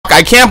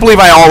I can't believe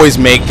I always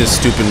make this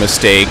stupid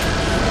mistake.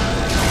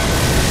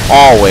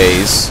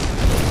 Always.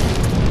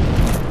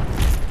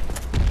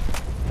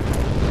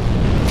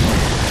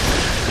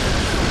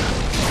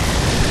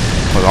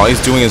 But all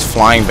he's doing is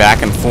flying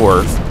back and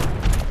forth.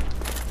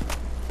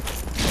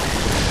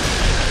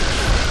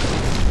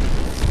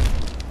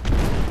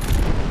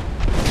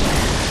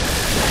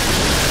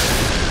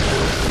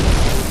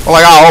 Well,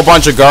 I got a whole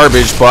bunch of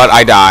garbage, but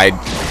I died.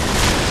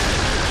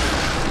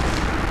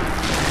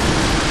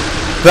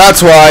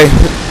 That's why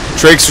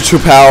Drakes are too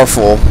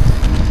powerful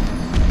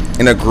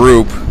in a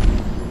group.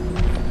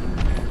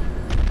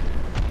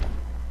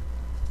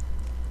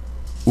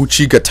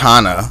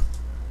 Uchigatana.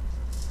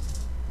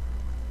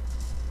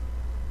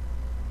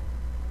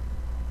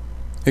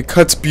 It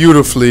cuts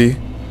beautifully.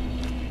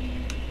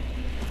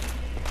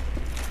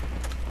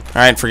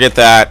 Alright, forget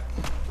that.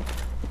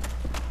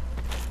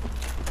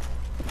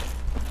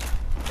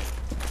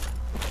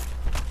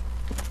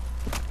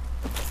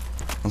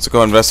 Let's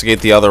go investigate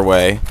the other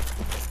way.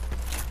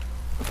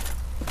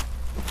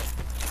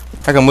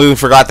 I completely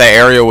forgot that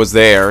area was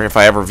there if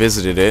I ever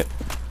visited it.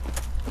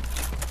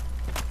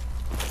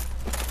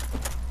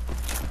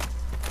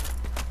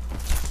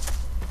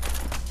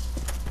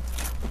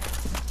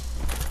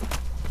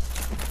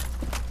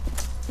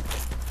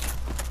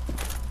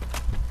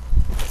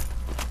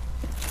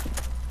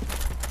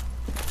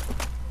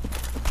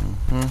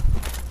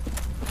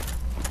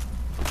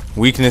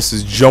 Weakness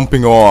is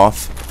jumping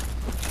off.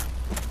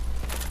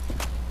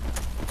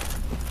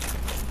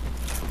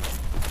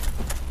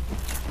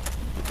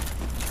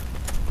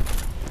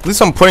 At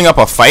least I'm putting up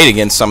a fight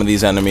against some of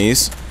these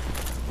enemies.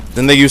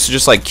 Then they used to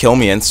just like kill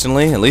me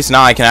instantly. At least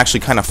now I can actually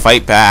kind of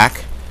fight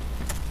back.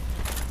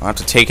 I don't have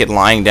to take it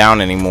lying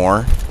down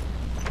anymore.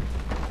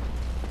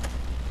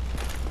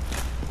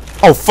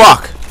 Oh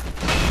fuck!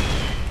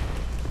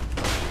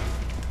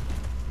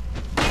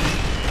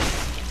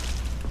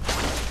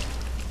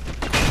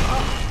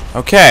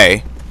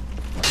 Okay.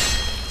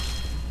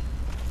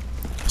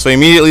 So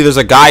immediately there's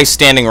a guy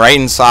standing right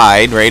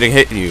inside, ready to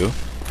hit you.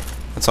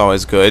 That's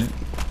always good.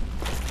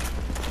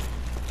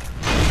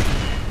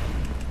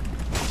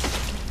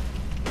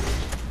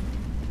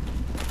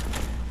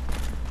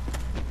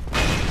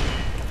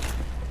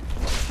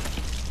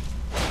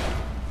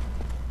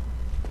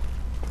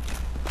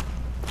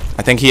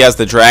 I think he has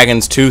the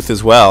dragon's tooth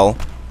as well.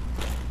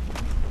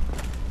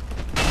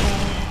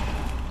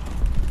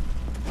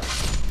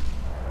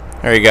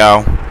 There you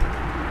go.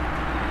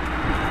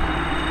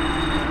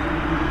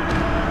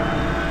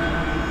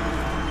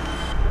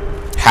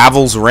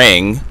 Havel's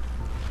ring.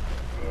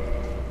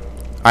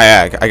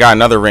 I got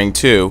another ring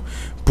too.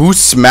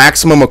 Boosts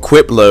maximum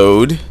equip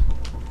load.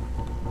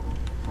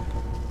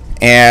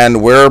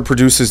 And wearer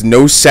produces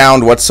no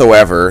sound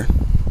whatsoever.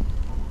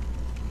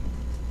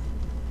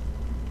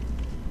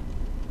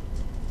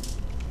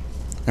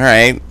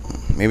 Alright.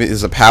 Maybe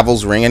is a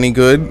Pavel's ring any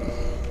good?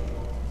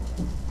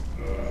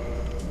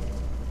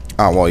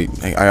 Oh, well,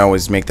 I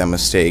always make that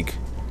mistake.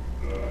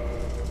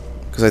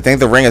 Because I think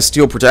the Ring of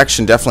Steel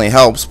Protection definitely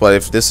helps, but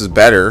if this is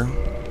better...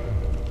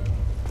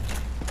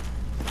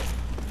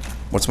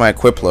 What's my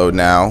equip load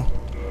now?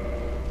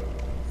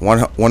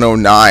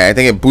 109. I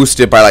think it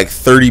boosted by like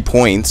 30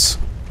 points.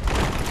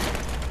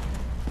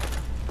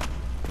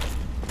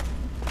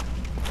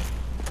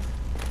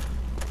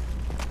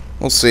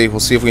 We'll see. We'll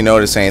see if we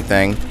notice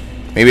anything.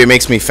 Maybe it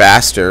makes me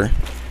faster.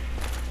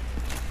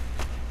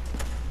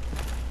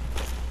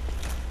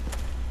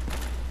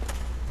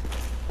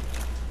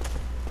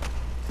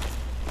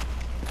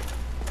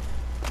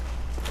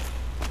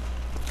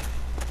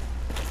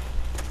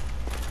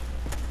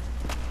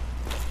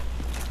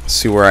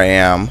 See where I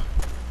am.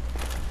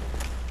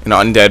 In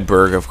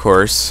Undeadburg, of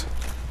course.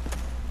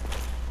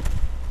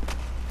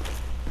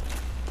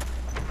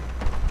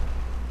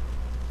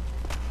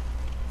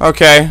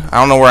 Okay, I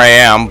don't know where I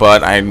am,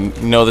 but I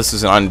know this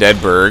is an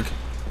Undeadburg.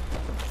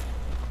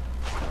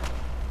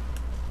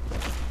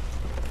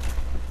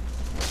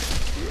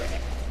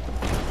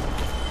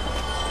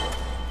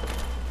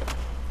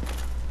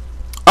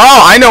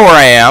 Oh, I know where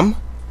I am.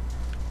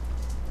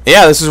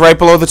 Yeah, this is right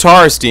below the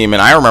Taurus Demon.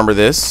 I remember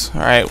this.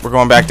 Alright, we're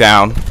going back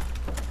down.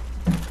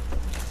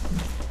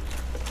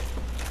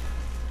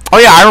 Oh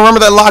yeah, I remember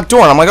that locked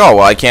door. And I'm like, oh,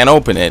 well, I can't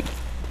open it.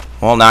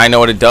 Well, now I know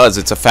what it does.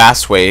 It's a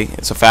fast way.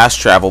 It's a fast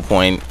travel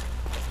point.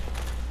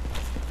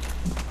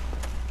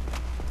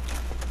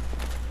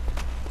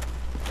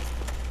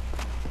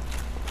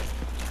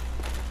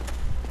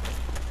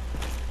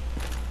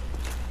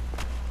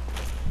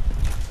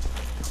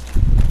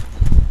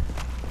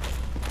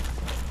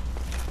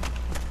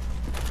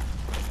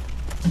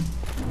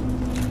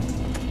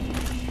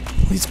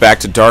 Leads back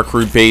to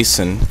Darkroot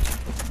Basin.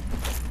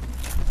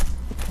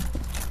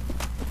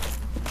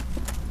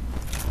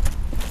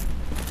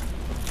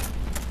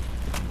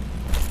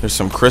 There's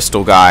some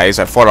crystal guys.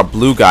 I fought a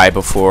blue guy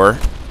before.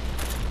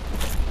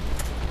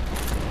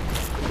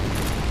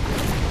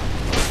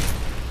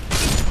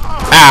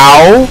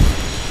 Ow!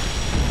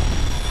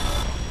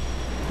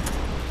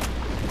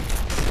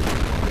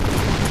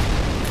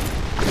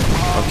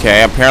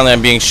 Okay, apparently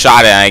I'm being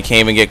shot at and I can't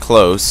even get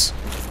close.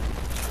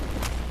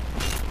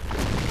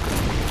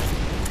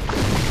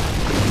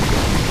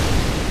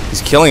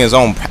 He's killing his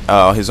own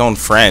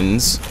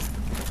friends.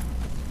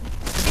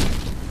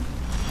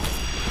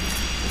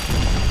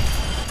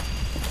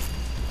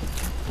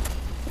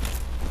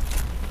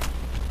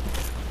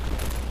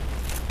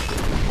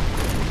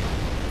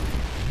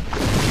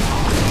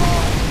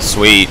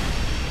 Sweet.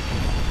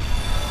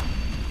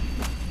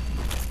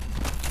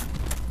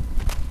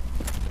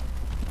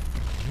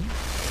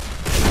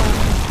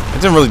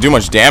 It didn't really do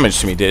much damage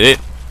to me, did it?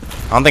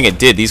 I don't think it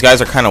did. These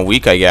guys are kind of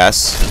weak, I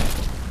guess.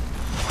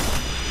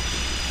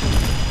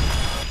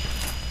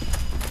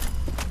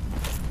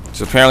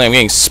 So apparently I'm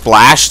getting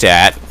splashed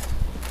at.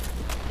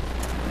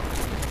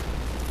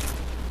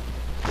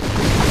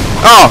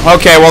 Oh,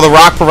 okay. Well, the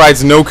rock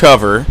provides no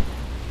cover.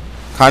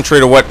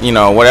 Contrary to what, you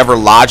know, whatever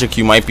logic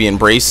you might be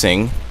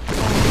embracing.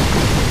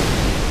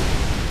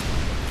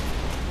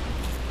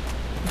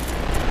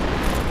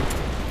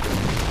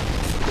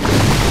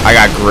 I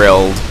got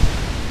grilled.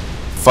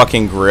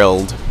 Fucking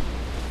grilled.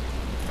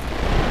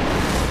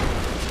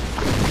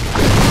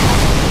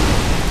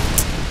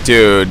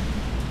 Dude.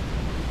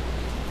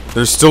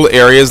 There's still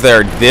areas that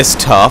are this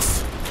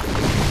tough.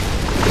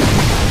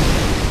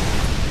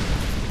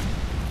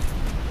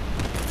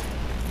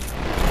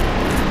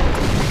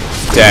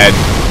 Dead.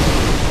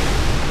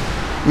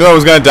 Knew I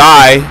was gonna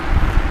die.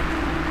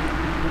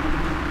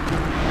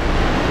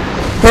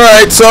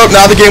 Alright, so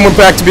now the game went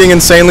back to being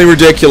insanely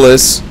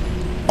ridiculous.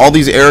 All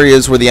these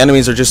areas where the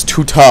enemies are just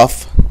too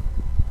tough.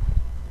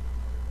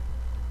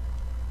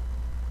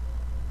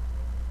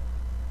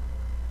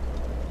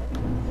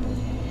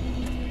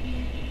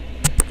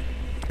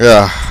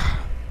 Ugh.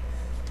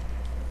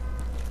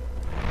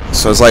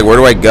 So it's like, where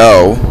do I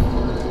go?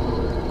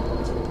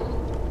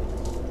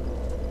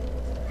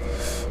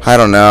 I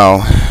don't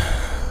know.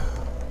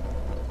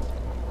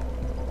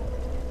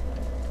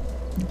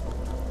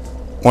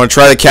 Want to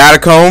try the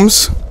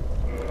catacombs?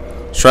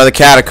 Let's try the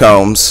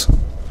catacombs.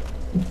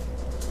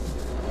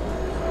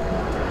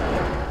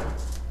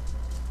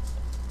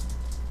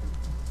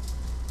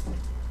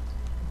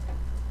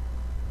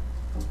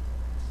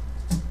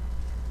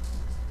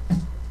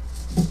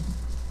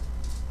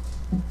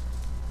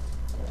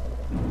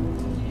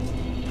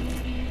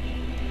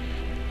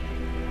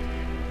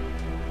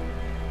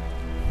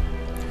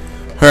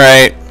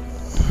 Alright.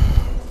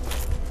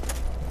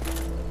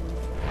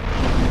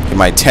 Get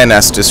my 10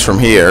 Estus from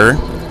here.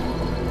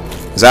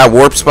 Is that a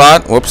warp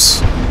spot?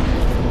 Whoops.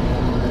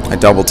 I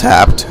double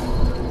tapped.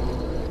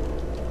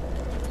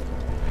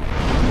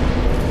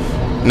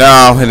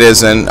 No, it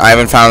isn't. I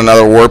haven't found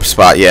another warp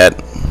spot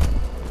yet.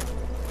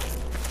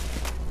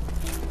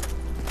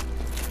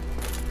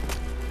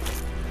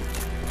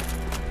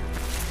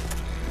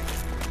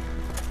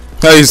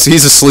 Oh, he's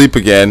asleep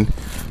again.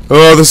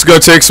 Oh, this is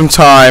gonna take some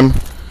time.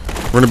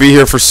 We're gonna be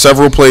here for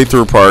several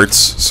playthrough parts,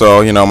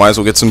 so, you know, might as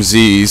well get some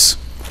Z's.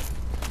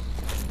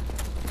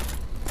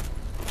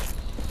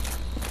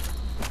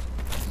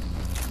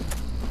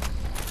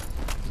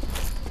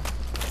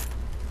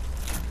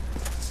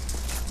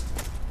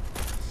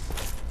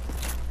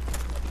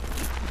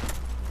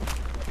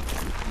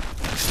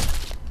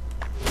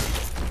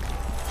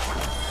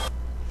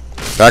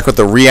 Back with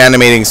the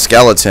reanimating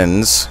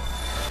skeletons.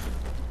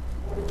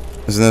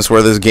 Isn't this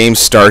where this game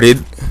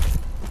started?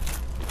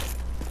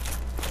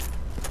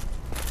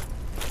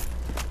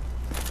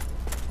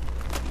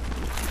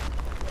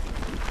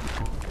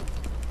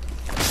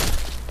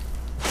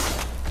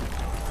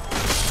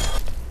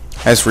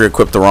 I just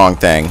re-equipped the wrong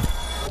thing.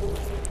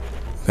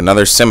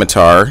 Another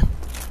scimitar.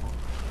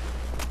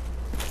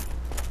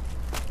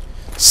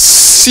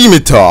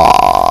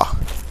 Scimitar!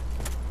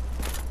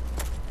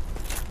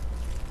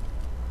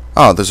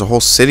 Oh, there's a whole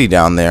city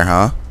down there,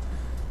 huh?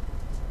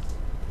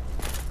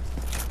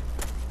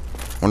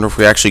 Wonder if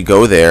we actually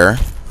go there,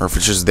 or if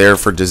it's just there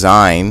for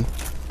design.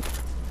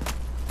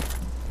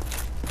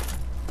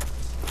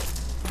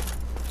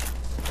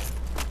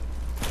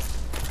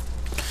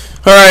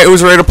 Alright,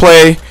 who's ready to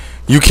play?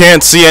 You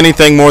can't see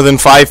anything more than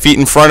 5 feet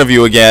in front of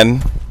you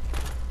again.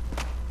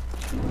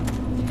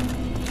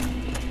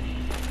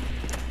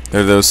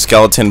 There are those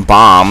skeleton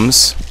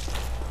bombs.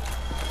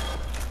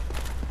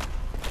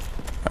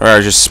 Or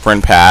I just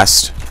sprint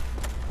past.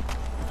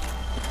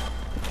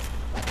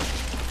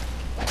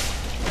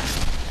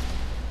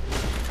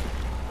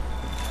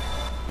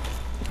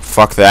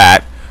 Fuck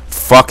that.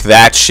 Fuck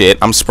that shit.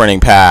 I'm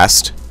sprinting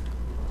past.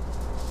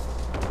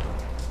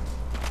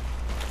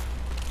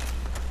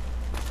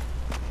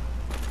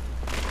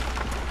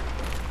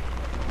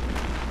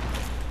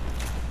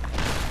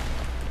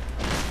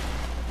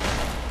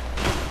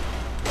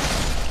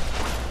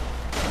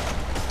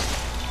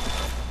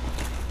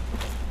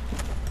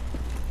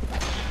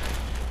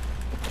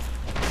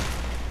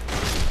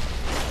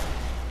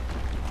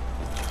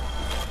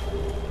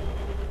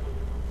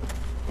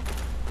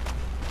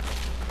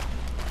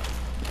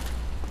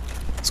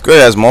 It's good,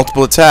 it has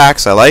multiple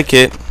attacks. I like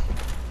it.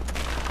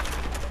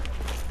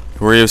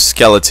 Warrior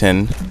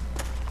skeleton.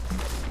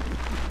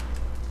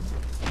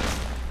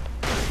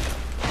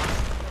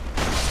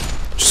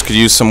 Could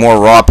use some more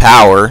raw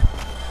power.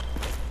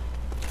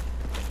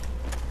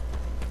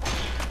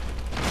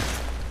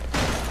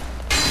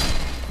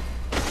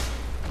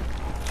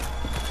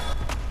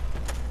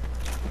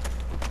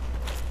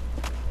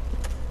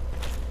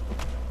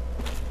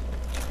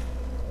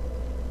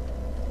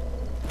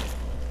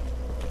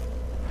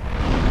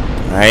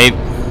 Alright,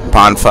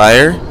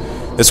 bonfire.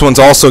 This one's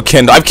also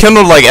kindled. I've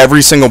kindled like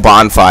every single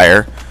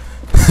bonfire.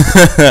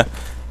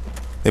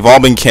 They've all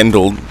been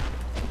kindled.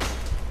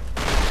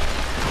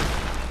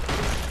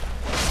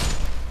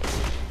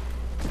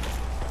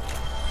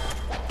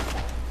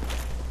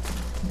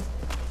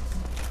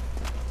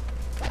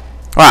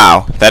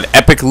 Wow, that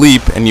epic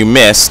leap and you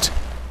missed.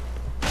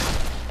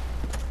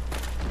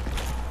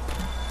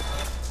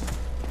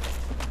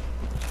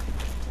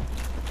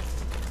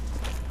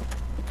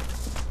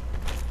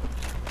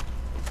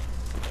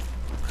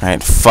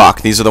 Alright,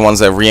 fuck. These are the ones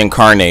that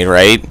reincarnate,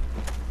 right?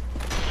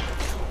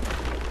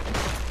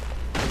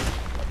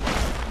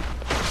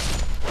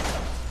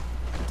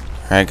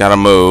 Alright, gotta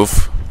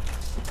move.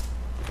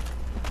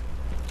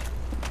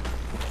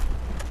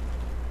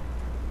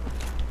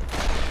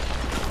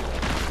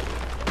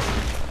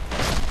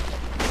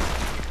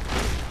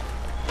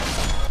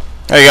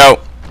 There you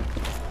go.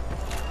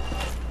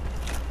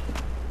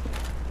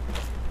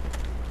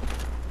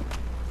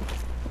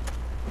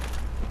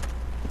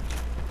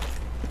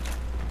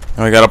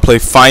 Now we gotta play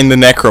Find the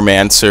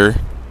Necromancer.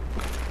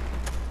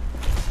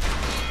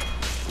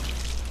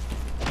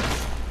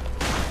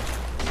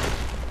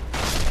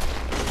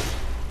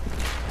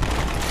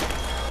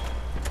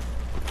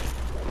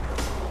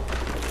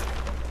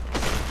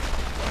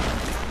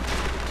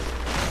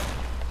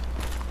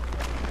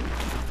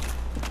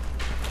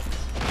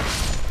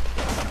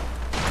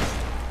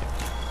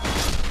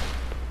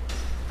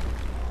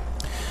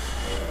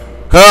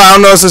 I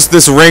don't know if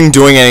this ring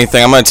doing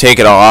anything. I'm gonna take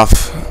it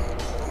off.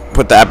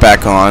 Put that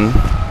back on.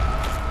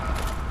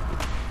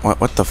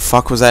 What the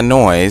fuck was that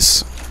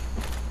noise?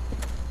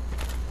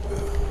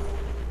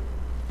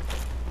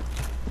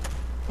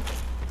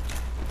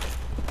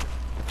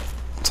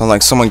 Sounds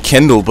like someone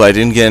kindled, but I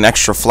didn't get an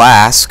extra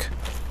flask.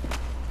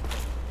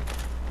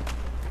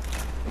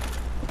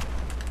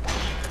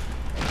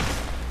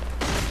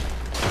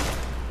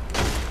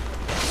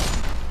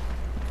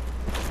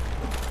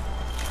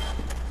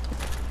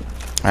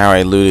 I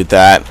already looted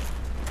that.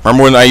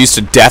 Remember when I used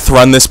to death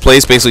run this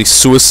place? Basically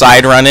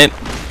suicide run it?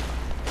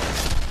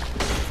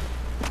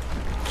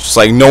 Just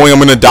like knowing I'm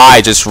gonna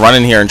die, just run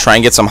in here and try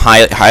and get some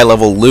high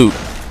level loot.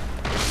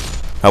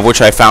 Of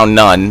which I found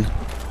none.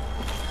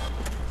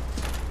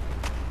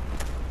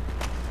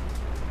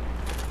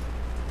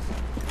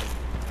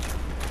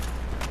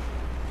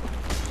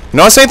 You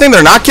notice anything?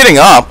 They're not getting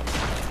up.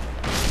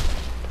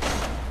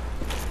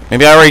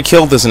 Maybe I already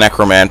killed this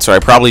necromancer. I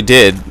probably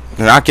did.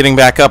 They're not getting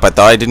back up. I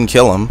thought I didn't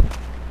kill him.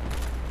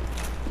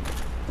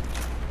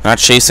 Not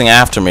chasing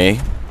after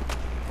me.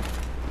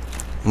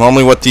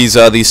 Normally what these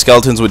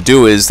skeletons would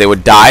do is they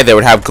would die, they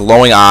would have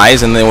glowing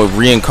eyes, and they would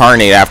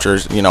reincarnate after,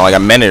 you know, like a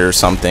minute or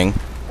something.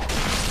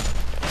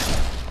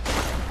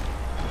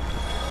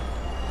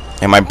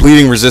 And my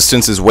bleeding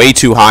resistance is way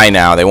too high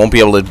now. They won't be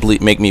able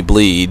to make me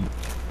bleed.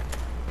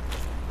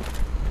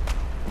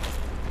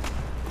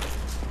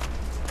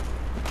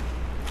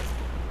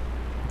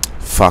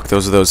 Fuck,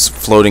 those are those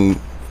floating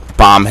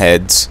bomb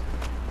heads.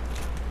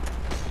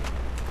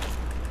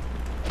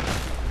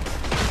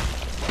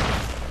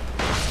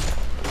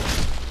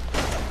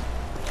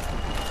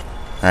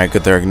 Alright,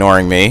 good, they're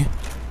ignoring me.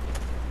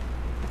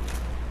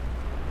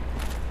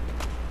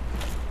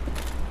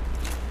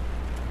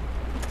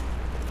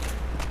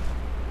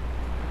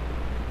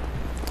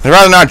 I'd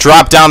rather not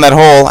drop down that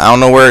hole. I don't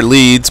know where it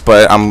leads,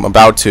 but I'm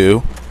about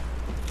to.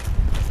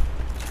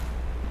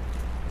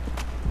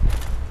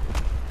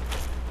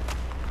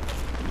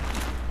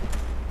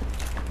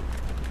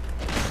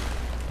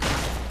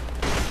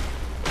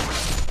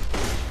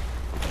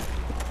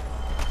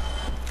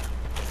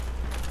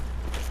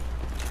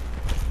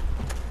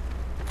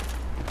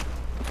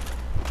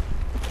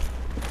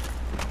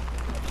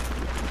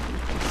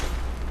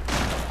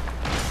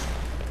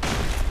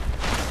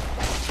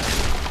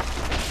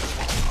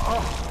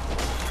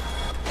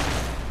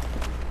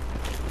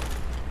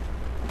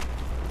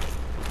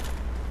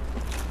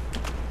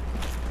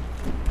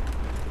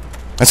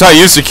 That's how I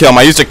used to kill them.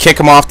 I used to kick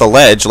them off the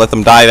ledge, let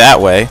them die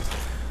that way.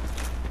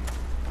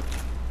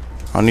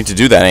 I don't need to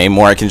do that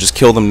anymore. I can just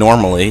kill them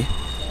normally.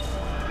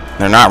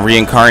 They're not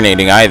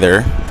reincarnating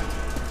either.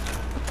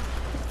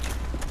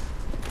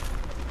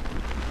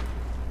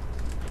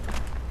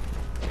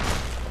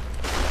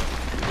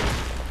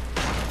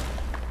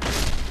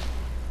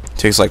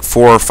 Takes like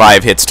 4 or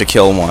 5 hits to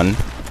kill one.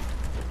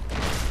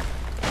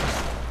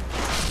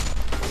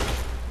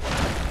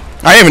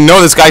 I didn't even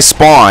know this guy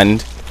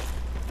spawned.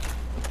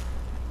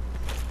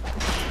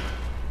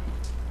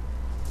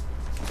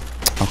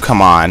 Oh,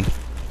 come on.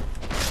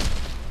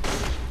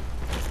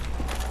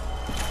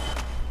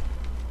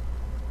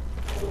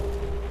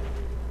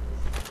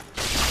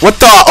 What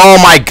the? Oh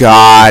my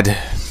god.